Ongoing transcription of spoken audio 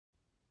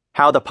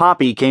How the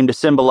Poppy Came to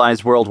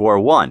Symbolize World War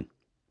I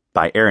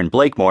by Erin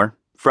Blakemore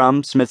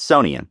from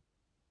Smithsonian.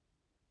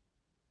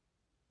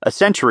 A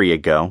century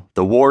ago,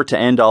 the war to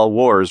end all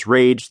wars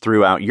raged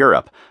throughout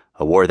Europe,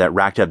 a war that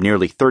racked up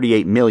nearly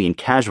 38 million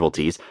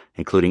casualties,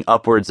 including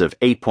upwards of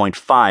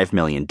 8.5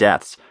 million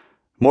deaths.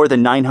 More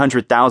than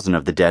 900,000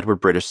 of the dead were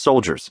British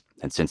soldiers,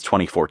 and since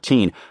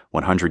 2014,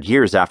 100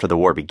 years after the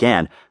war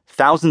began,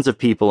 thousands of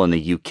people in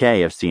the UK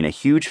have seen a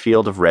huge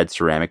field of red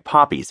ceramic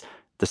poppies,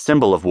 the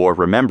symbol of war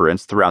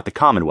remembrance throughout the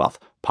Commonwealth,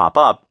 pop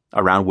up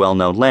around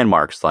well-known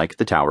landmarks like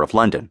the Tower of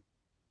London.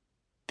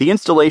 The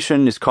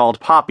installation is called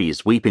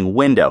Poppy's Weeping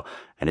Window,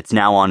 and it's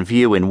now on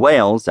view in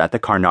Wales at the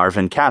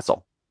Carnarvon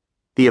Castle.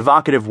 The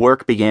evocative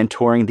work began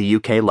touring the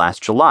UK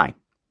last July.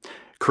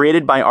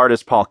 Created by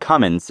artist Paul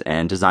Cummins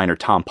and designer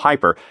Tom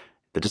Piper,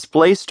 the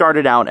display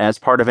started out as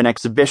part of an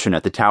exhibition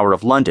at the Tower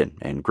of London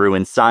and grew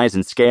in size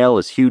and scale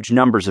as huge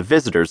numbers of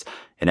visitors,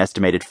 an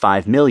estimated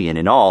 5 million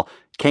in all,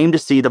 came to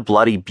see the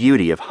bloody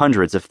beauty of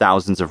hundreds of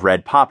thousands of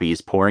red poppies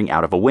pouring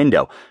out of a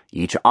window,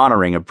 each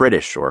honoring a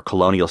British or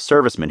colonial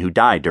serviceman who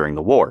died during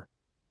the war.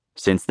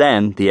 Since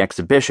then, the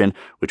exhibition,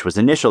 which was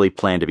initially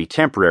planned to be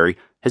temporary,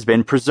 has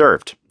been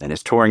preserved and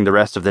is touring the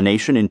rest of the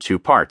nation in two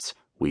parts,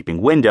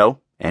 Weeping Window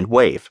and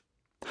Wave.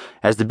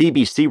 As the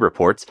BBC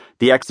reports,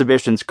 the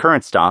exhibition's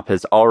current stop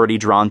has already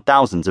drawn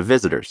thousands of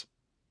visitors.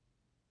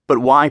 But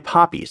why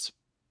poppies?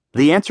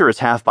 The answer is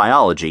half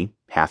biology,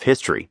 half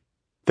history.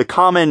 The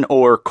common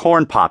or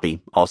corn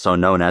poppy, also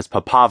known as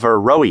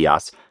Papaver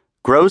roeas,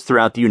 grows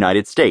throughout the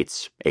United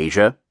States,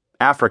 Asia,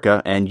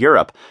 Africa, and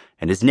Europe,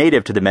 and is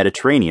native to the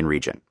Mediterranean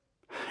region.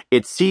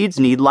 Its seeds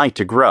need light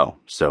to grow,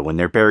 so when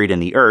they're buried in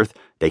the earth,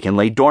 they can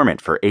lay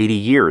dormant for 80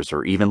 years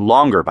or even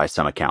longer by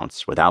some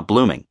accounts, without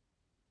blooming.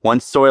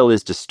 Once soil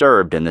is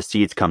disturbed and the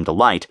seeds come to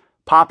light,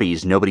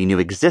 poppies nobody knew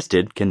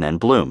existed can then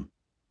bloom.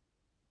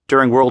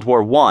 During World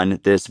War I,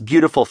 this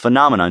beautiful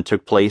phenomenon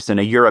took place in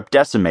a Europe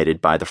decimated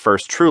by the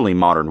first truly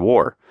modern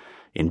war.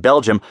 In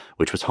Belgium,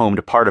 which was home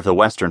to part of the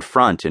Western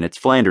Front in its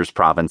Flanders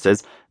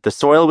provinces, the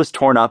soil was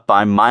torn up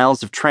by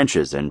miles of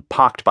trenches and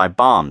pocked by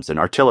bombs and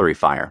artillery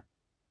fire.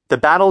 The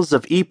battles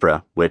of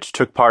Ypres, which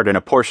took part in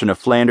a portion of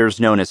Flanders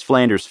known as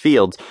Flanders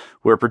Fields,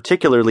 were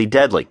particularly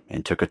deadly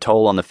and took a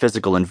toll on the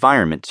physical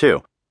environment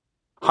too.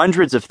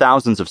 Hundreds of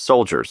thousands of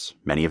soldiers,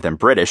 many of them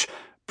British,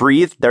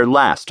 breathed their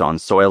last on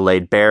soil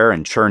laid bare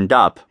and churned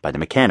up by the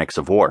mechanics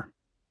of war.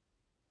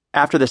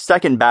 After the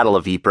Second Battle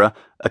of Ypres,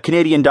 a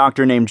Canadian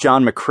doctor named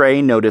John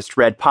McCrae noticed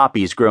red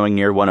poppies growing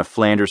near one of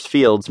Flanders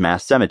Fields'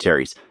 mass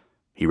cemeteries.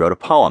 He wrote a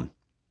poem,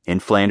 In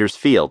Flanders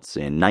Fields,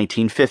 in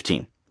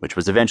 1915, which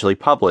was eventually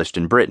published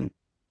in Britain.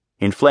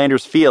 In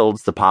Flanders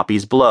Fields, the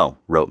poppies blow,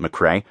 wrote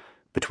McCrae,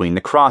 between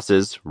the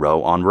crosses,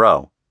 row on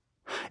row.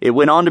 It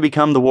went on to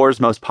become the war's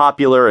most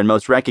popular and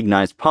most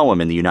recognized poem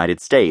in the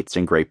United States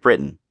and Great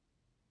Britain.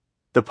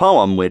 The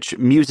poem, which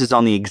muses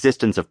on the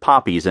existence of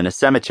poppies in a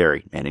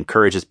cemetery and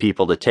encourages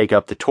people to take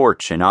up the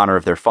torch in honor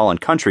of their fallen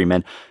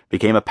countrymen,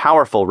 became a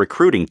powerful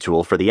recruiting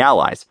tool for the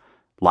Allies.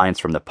 Lines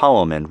from the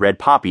poem and red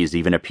poppies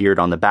even appeared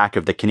on the back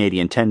of the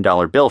Canadian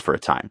 $10 bill for a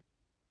time.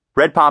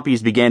 Red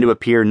poppies began to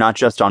appear not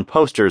just on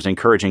posters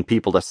encouraging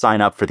people to sign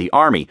up for the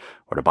army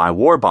or to buy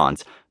war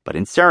bonds, but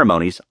in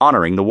ceremonies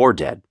honoring the war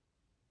dead.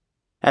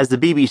 As the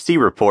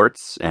BBC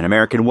reports, an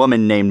American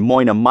woman named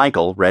Moina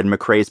Michael read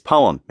McCrae's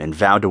poem and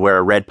vowed to wear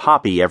a red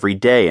poppy every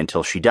day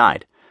until she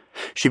died.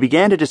 She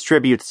began to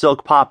distribute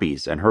silk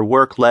poppies, and her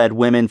work led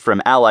women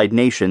from allied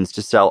nations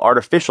to sell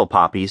artificial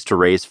poppies to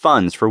raise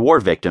funds for war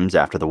victims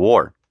after the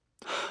war.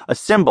 A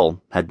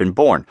symbol had been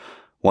born,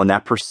 one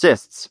that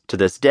persists to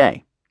this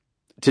day.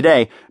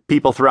 Today,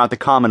 people throughout the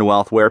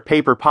Commonwealth wear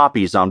paper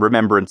poppies on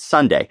Remembrance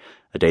Sunday,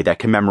 a day that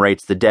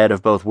commemorates the dead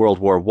of both World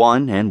War I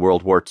and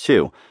World War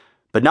II.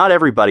 But not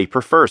everybody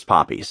prefers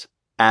poppies.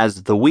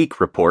 As The Week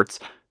reports,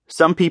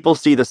 some people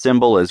see the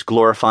symbol as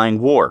glorifying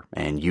war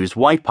and use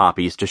white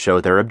poppies to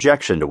show their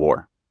objection to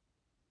war.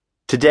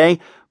 Today,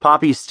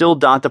 poppies still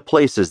dot the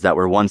places that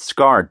were once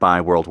scarred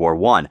by World War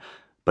I,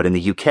 but in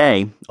the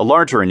UK, a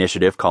larger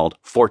initiative called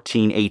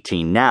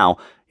 1418 Now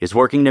is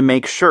working to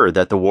make sure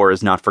that the war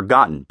is not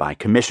forgotten by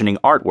commissioning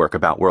artwork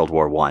about World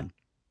War I.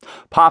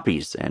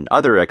 Poppies and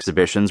other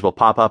exhibitions will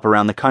pop up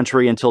around the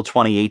country until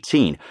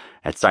 2018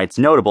 at sites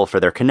notable for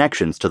their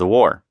connections to the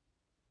war.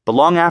 But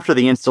long after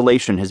the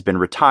installation has been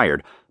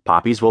retired,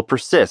 poppies will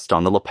persist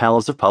on the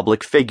lapels of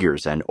public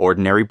figures and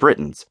ordinary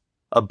Britons,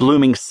 a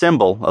blooming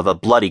symbol of a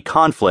bloody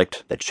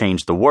conflict that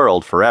changed the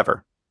world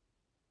forever.